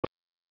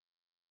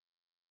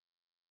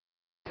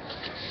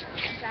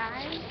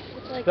guy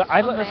with like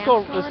Let's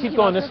go. Let's keep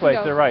going this way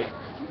to the right. Okay.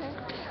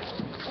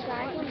 A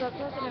guy comes up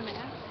to us in a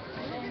mask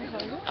and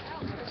tells you.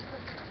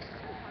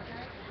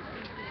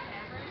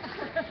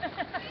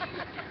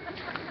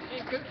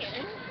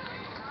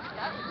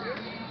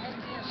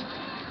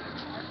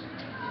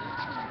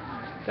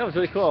 That was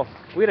really cool.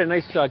 We had a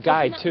nice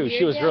guide too.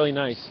 She was really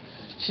nice.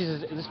 She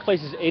says this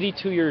place is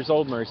 82 years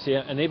old,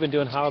 Marcia, and they've been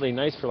doing holiday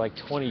nights for like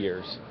 20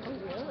 years. Oh,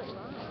 really?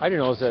 Wow. I didn't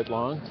know it was that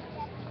long.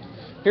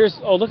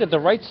 Oh, look at the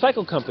Wright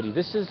Cycle Company.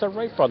 This is the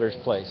Wright Brothers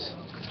place.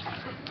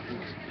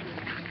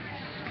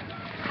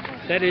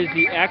 That is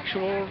the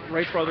actual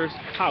Wright Brothers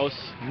house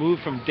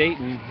moved from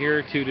Dayton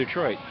here to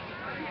Detroit.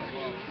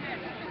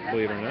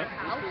 Believe it or not.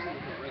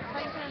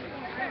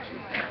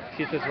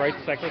 See, it says Wright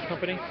Cycle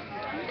Company.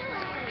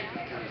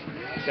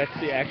 That's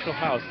the actual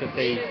house that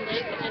they.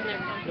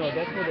 No,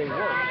 that's where they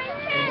work.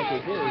 And what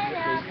they did is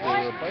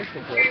they were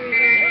bicyclists,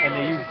 and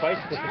they used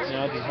bicycle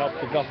technology to help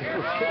develop the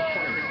first trail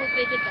signs. So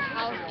they did the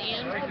house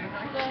and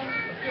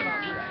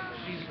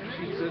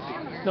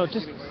No,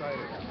 just.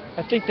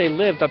 I think they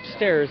lived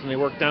upstairs and they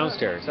worked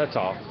downstairs. That's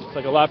all. It's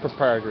like a lot of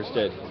proprietors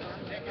did.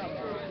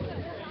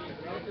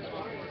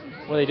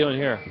 What are they doing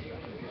here?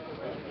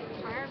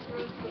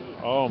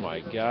 Oh my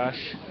gosh.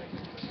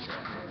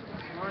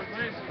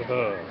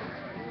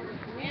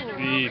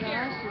 Beef.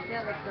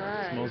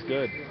 Smells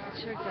good.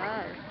 Sure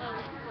does.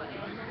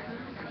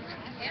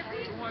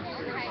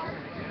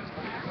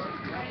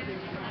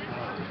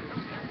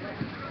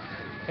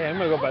 Hey, I'm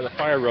gonna go by the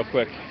fire real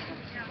quick.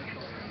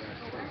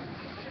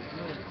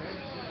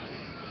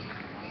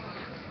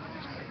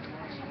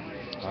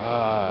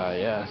 Ah,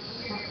 yes.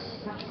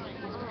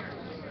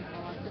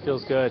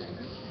 Feels good.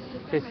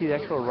 Okay, see the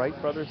actual Wright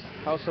Brothers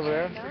house over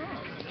there?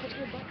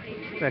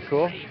 Isn't that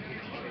cool?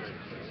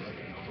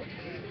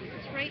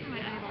 It's right in my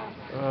eyeball.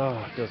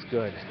 Oh, it feels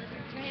good. It's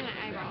right in my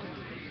eyeball.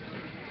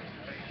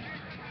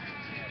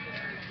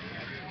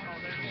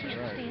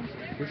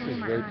 Right. This is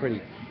very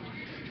pretty.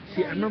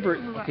 See, I remember,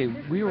 okay,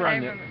 we were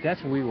on the,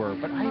 that's where we were,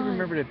 but I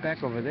remembered it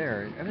back over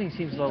there. Everything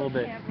seems a little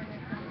bit,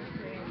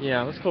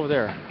 yeah, let's go over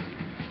there.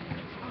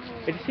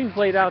 It seems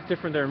laid out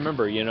different than I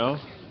remember, you know?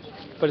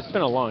 But it's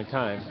been a long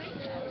time.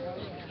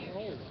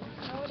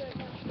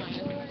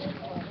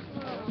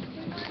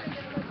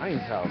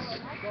 Heinz house.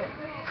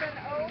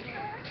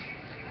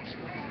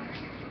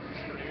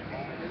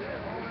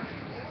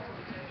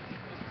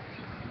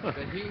 Huh.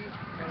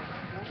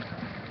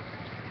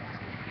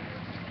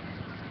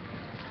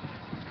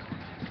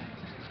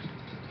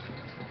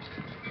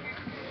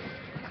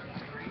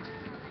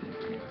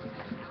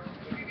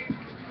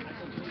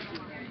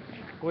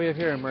 What do we have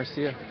here in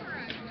Marcia?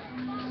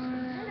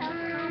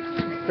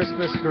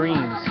 Christmas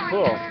greens.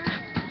 Cool.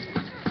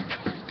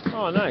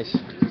 Oh, nice.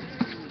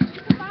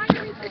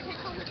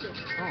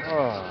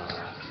 Oh.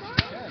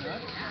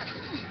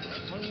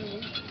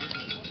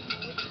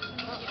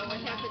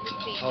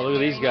 Oh, look at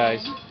these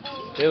guys.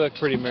 They look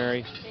pretty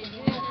merry.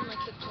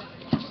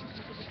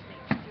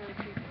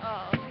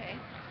 Oh, okay.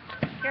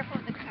 Careful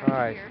with the car. All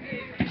right.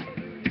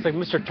 It's like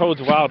Mr.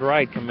 Toad's Wild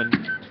Ride coming.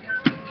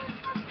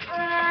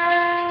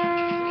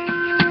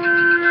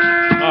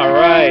 All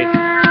right.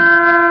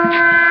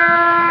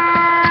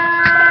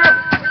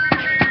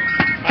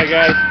 Hi,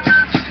 guys.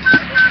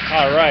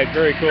 All right.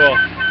 Very cool.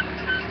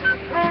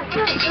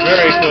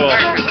 Very cool.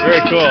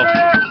 Very cool.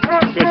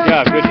 Good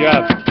job. Good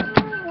job.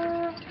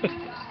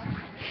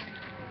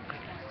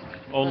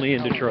 Only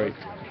in Detroit.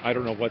 I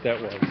don't know what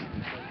that was.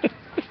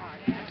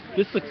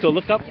 This looks so.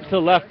 Look up to the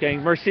left,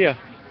 gang. Marcia.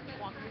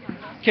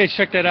 Okay,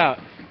 check that out.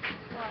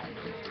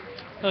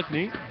 Look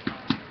neat.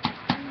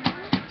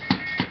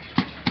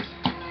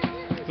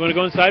 You want to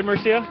go inside,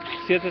 Marcia?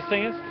 See what this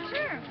thing is?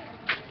 Sure.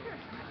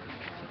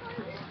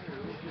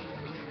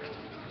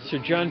 Sir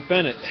John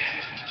Bennett,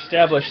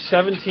 established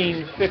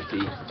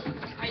 1750.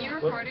 Are you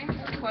recording?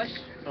 Push.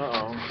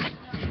 Uh-oh.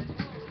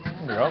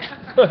 There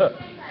we go.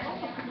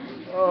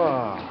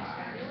 Oh.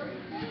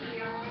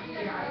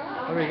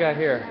 What do we got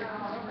here?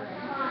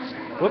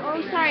 Whoop.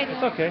 Oh, sorry.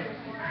 It's okay.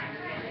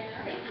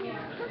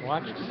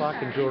 Watch, clock,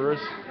 and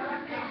jewelers.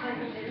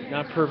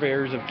 Not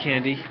purveyors of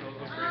candy.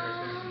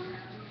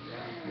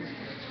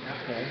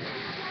 Okay.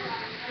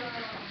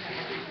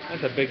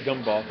 That's a big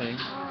gumball thing.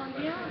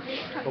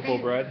 Football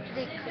bread.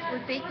 They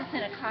would bake this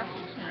in a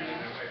coffee can.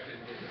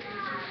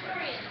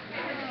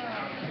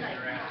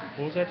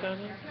 What was that down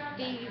there?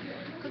 They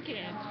cook it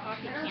in a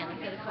coffee can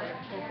instead of called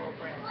football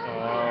bread.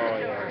 Oh,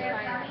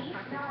 yeah.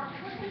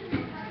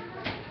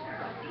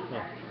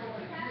 Huh.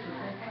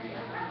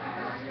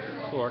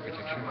 Cool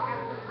architecture.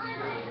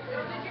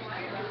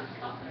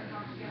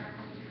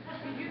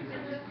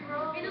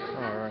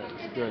 All right,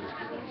 good.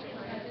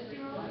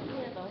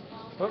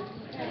 Oh.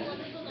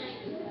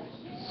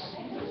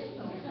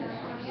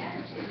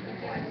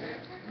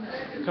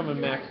 Coming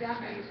back.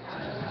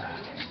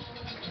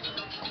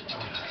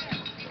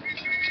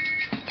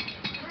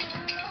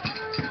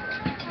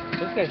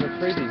 Those guys are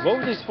crazy. What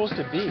were they supposed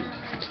to be?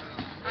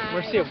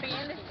 Marcia.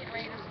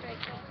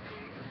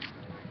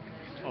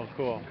 Oh,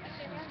 cool.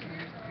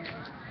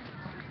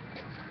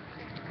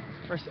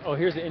 Oh,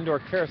 here's the indoor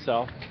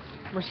carousel.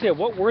 Marcia,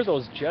 what were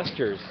those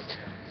gestures?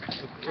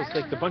 It's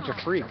like the bunch of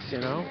freaks, you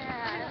know?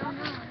 Yeah, I don't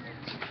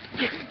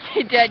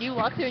know. Dad, you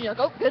walk through and you're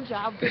like, oh, good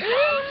job. Good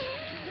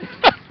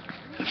job.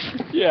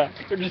 Yeah,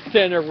 they're just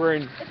standing there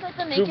wearing It's like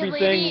the goofy naked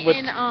thing lady with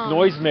in,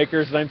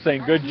 noisemakers, and I'm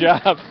saying, good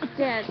job.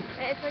 Dad,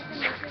 it's like the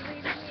naked lady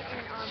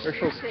in, They're New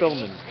so York City,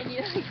 Spillman. and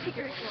you like take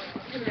your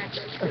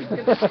Exactly.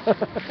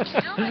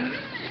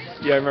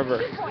 Yeah, I remember.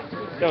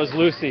 That was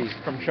Lucy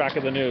from Shock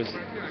of the News.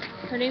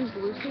 Her name's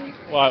Lucy,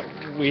 Well,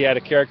 we had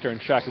a character in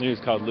Shock of the News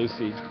called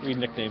Lucy. We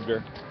nicknamed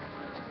her.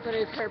 but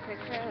it's her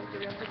picture, like the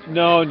real picture.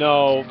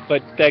 No,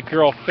 but that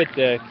girl fit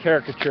the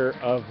caricature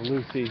of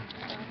Lucy.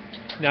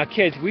 Now,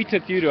 kids, we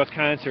took you to a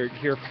concert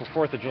here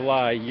for 4th of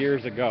July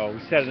years ago.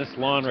 We sat on this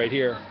lawn right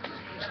here,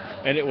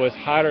 and it was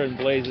hotter than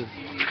blazes.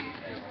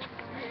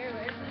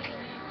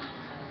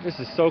 This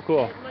is so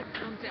cool. Look,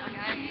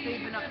 guys,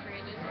 they've been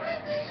upgraded.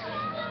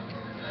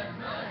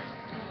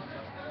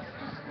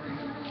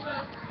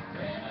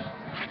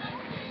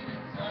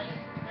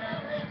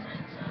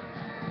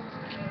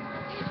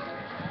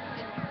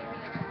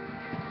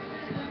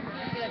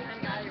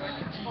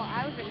 Well,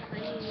 I was ready for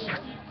you.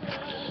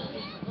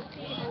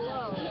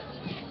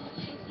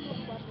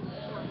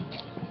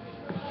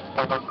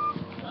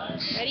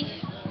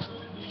 Ready?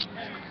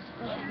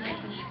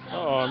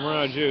 Oh, I'm running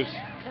out of juice.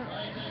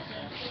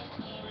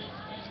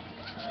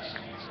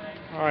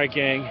 All right,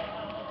 gang.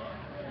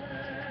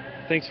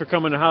 Thanks for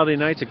coming to Holiday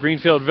Nights at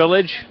Greenfield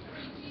Village,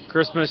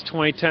 Christmas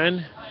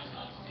 2010.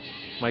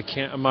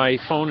 My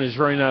phone is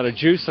running out of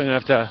juice, so I'm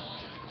going to have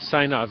to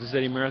sign off. This is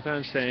Eddie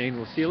Marathon saying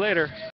we'll see you later.